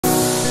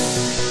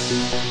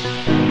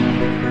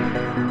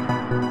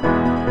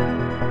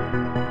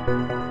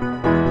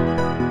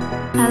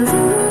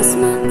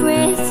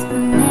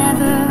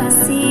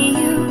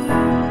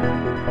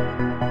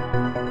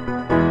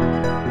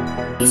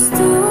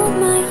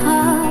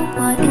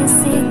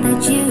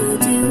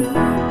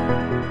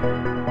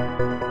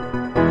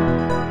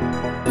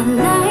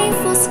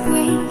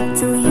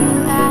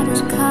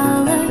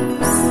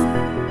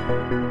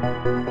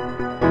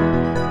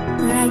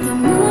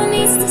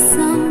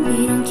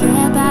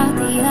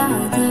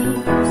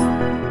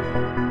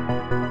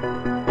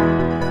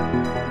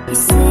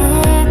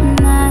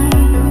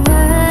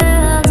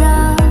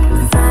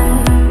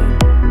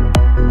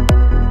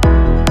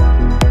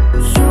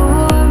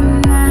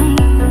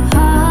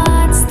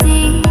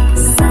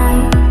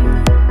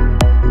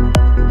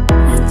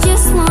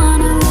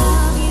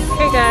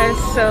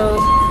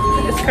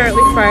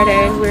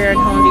here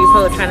in Home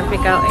Depot trying to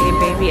pick out a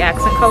baby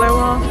accent color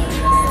wall.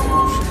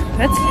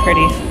 That's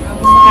pretty.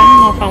 I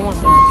don't know if I want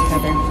those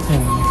together.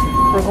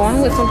 We're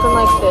going with something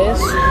like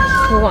this.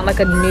 We want like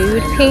a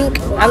nude pink.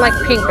 I like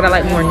pink, but I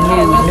like more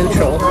nude,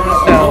 neutral.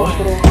 So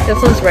this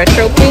one's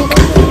retro pink.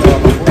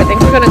 I think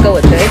we're gonna go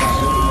with this,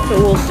 but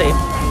we'll see.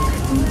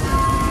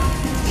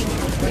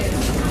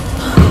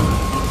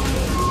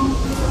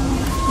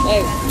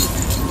 Hey,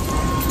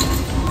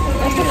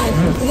 that's a nice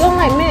one. You don't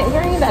like mint? You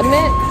don't need that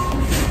mint.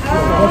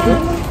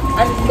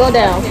 Go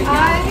down.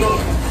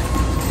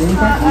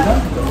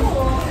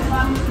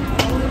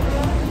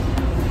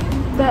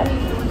 That.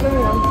 There we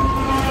go.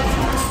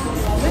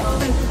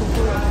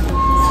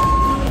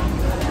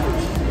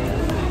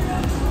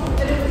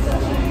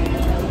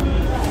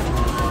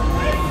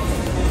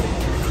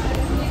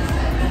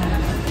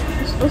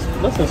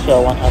 Let's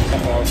install one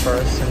accent wall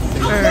first and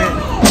see. Alright.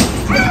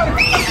 We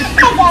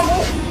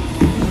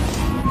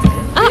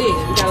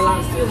got a lot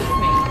of skills with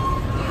me.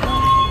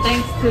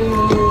 Thanks to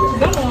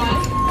someone.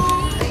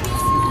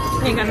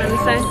 Ain't got nothing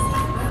to say?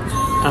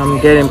 I'm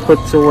getting put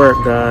to work,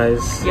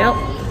 guys. Yep.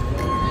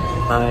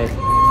 Like,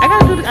 I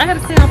gotta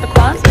clean out the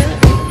closet.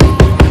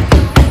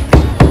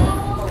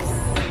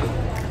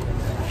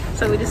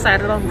 So we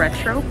decided on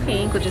retro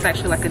pink, which is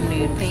actually like a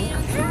nude pink.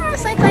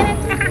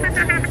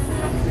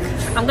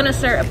 I'm gonna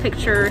insert a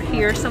picture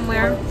here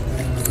somewhere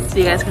so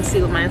you guys can see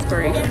what my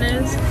inspiration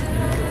is.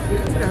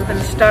 And we're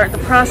gonna start the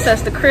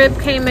process. The crib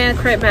came in,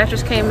 crib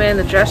mattress came in,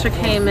 the dresser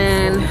came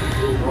in,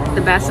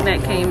 the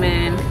bassinet came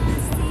in,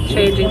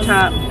 changing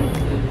top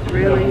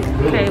really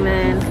came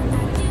in.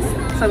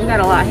 So we got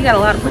a lot. He got a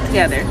lot to put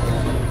together.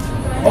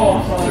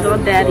 He's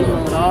on daddy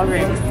mode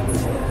already.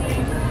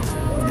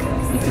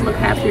 You can look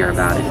happier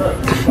about it.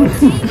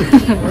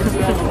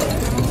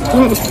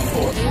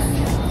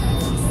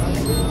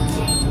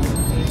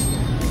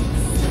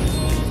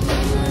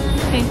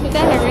 I think we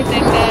got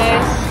everything,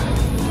 guys.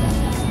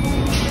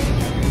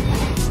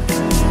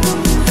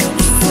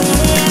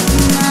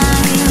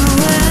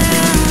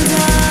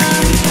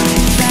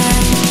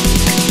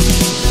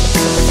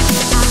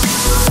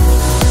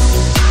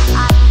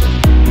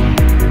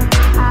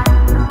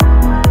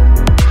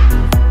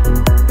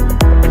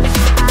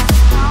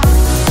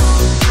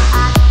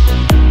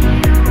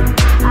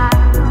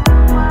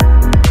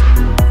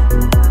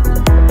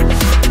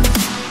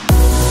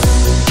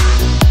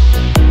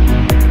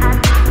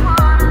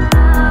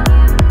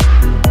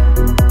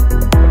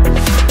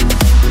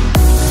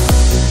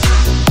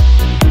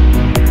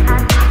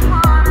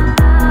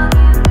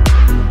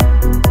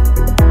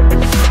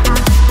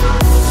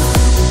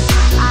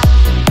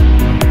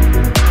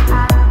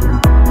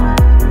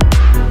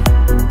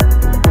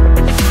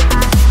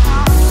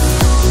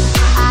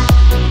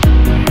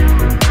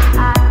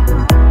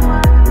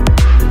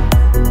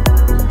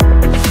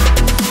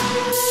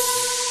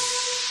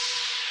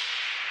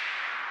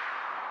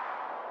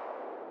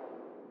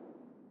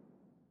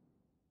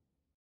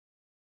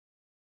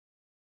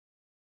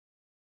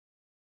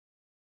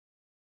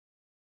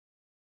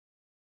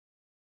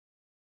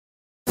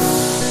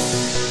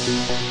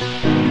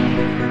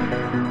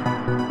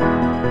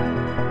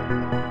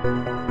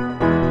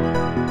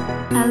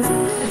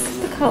 This is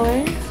the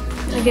color.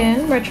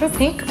 Again, retro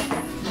pink.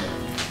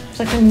 It's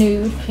like a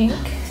nude pink.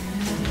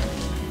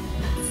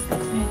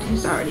 And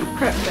he's already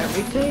prepped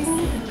everything.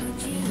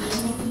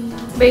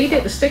 But he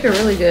did the sticker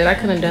really good. I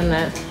couldn't have done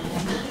that.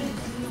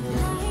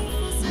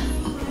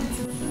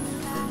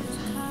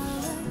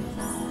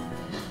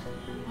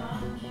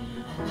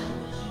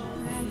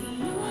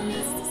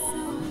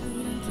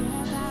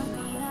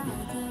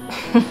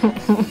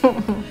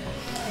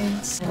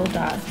 Little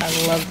dots.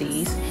 I love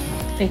these.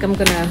 I think I'm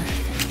gonna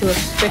do a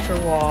sticker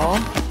wall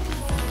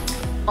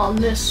on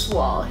this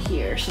wall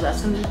here. So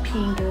that's gonna be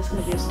pink and it's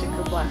gonna be a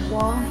sticker black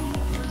wall.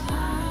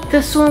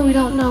 This one we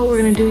don't know what we're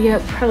gonna do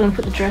yet. Probably gonna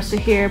put the dresser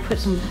here, put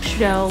some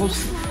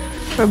shelves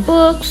for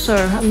books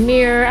or a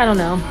mirror. I don't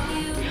know.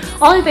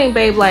 Only thing,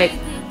 babe, like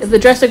if the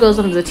dresser goes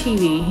under the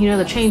TV, you know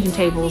the changing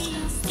tables,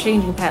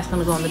 changing pad's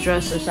gonna go on the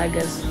dresser. So I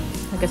guess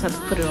I have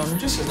to put it on.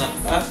 just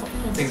enough. I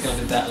don't think it's gonna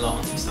be that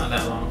long. It's not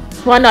that long.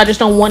 Well, no, I just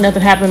don't want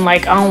nothing to happen.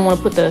 Like I don't want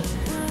to put the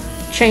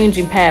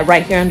changing pad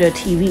right here under a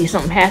TV.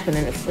 Something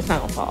happening, it's not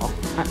gonna fall.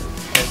 It's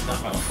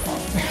not gonna fall.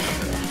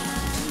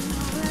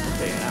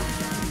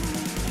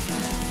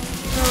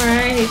 All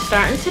right, he's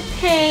starting to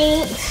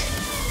paint.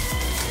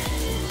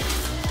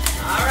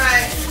 All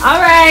right. All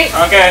right.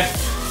 Okay.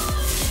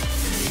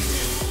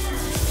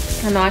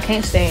 I know I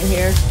can't stay in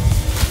here.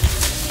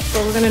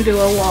 So we're gonna do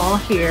a wall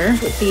here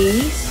with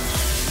these.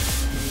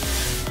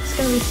 It's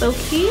gonna be so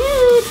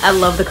cute. I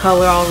love the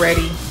color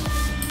already.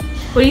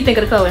 What do you think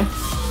of the color?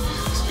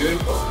 It's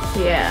beautiful.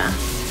 Yeah.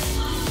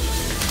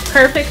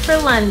 Perfect for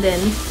London.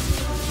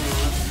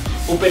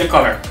 Who picked the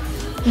color?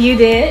 You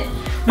did?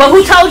 But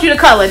who told you the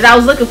color that I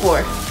was looking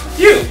for?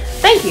 You.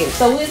 Thank you.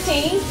 So we're a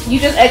team. You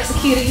just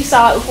executed. You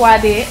saw it before I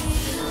did.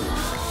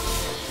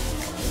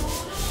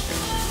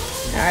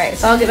 Alright,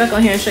 so I'll get back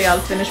on here and show y'all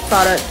the finished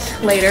product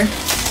later.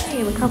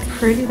 Hey, look how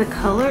pretty the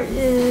color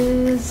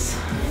is.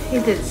 He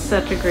did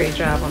such a great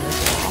job on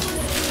this wall.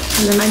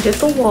 And then I did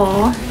the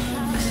wall.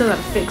 I still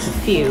gotta fix a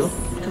few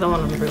because I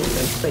want them really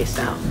good spaced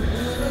out.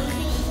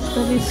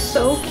 It'll be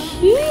so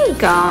cute,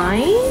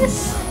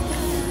 guys.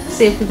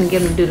 See if we can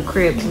get them to do the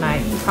crib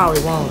tonight. We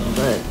probably won't,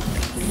 but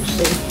we'll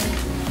see.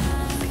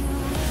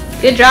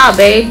 Good job,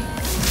 babe.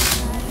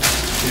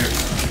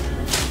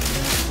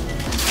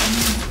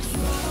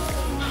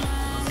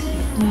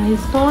 Now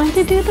he's going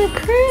to do the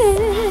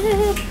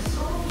crib.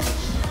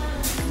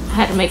 I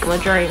had to make him a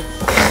drink.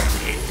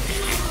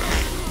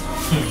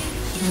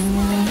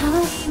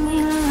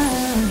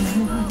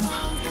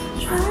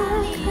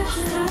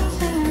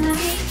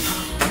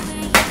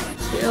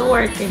 Still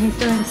working. He's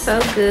doing so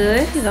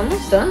good. He's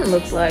almost done, it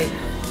looks like.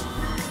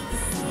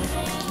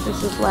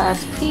 This is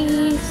last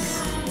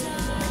piece.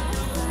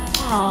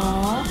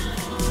 Aww.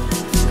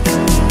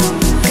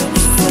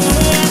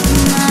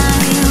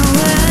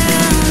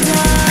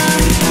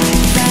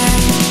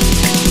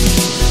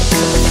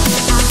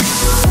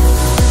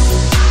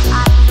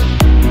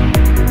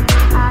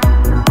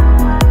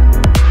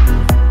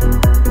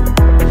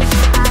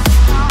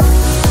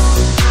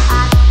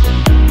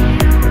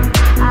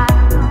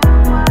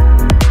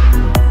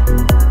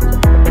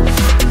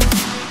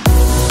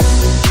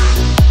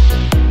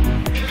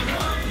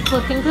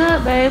 Looking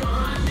good, babe.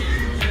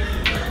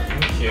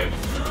 Thank you.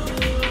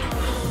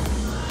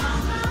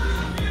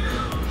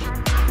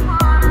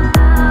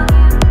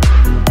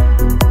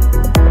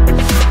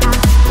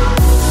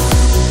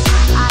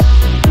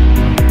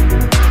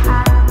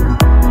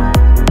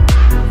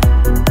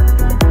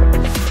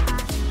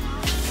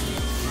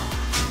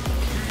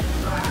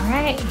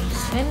 Alright,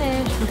 he's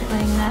finished. We're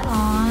putting that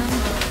on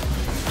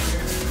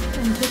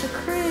into the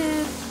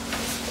crib.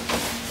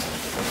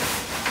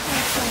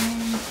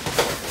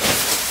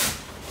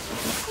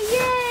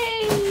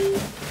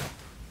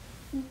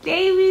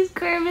 Baby's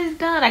crib is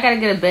done. I gotta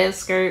get a bed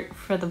skirt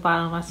for the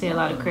bottom. I see a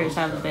lot of cribs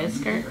have a bed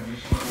skirt.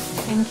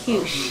 And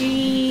cute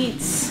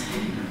sheets.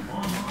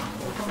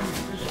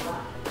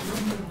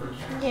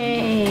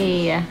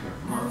 Yay. I'm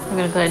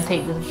gonna go ahead and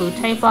take this blue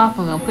tape off.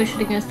 I'm gonna push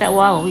it against that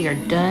wall and we are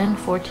done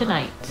for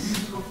tonight.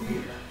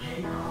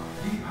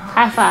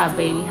 High five,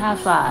 baby. High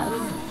five.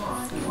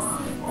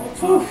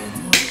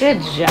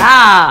 Good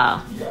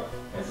job.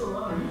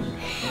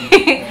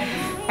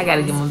 I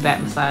gotta give him a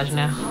back massage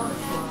now.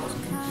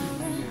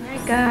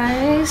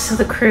 Guys, so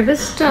the crib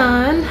is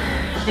done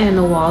and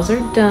the walls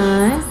are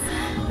done.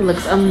 It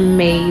looks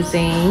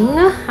amazing.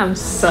 I'm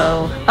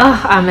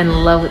in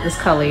love with this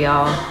color,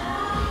 y'all.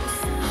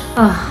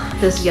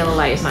 This yellow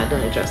light is not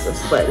doing it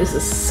justice, but this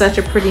is such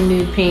a pretty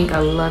nude pink. I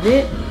love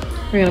it.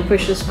 We're gonna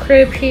push this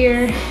crib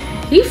here.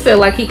 He feel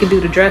like he could do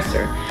the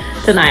dresser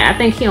tonight. I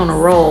think he on a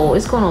roll.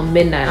 It's going on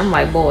midnight. I'm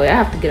like, boy, I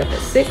have to get up at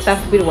 6. I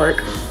have to be to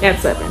work at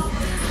 7.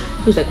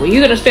 He's like, well,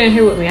 you're gonna stand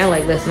here with me. I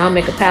like, listen, I'll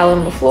make a pallet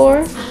on the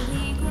floor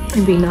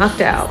and be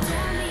knocked out.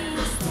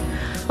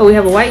 But we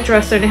have a white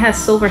dresser and it has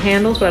silver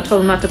handles, but I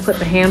told him not to put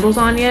the handles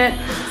on yet.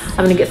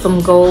 I'm gonna get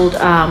some gold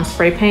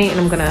spray paint and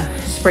I'm gonna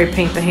spray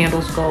paint the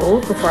handles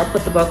gold before I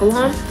put the buckle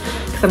on.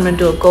 Because I'm gonna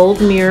do a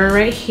gold mirror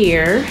right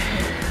here,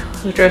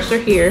 the dresser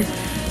here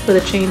with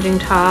a changing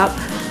top.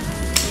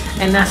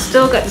 And I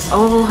still got this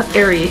whole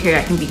area here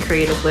I can be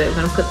creative with.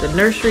 I'm gonna put the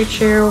nursery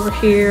chair over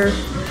here.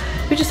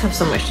 We just have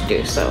so much to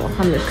do, so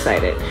I'm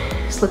excited.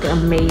 It's looking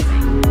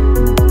amazing.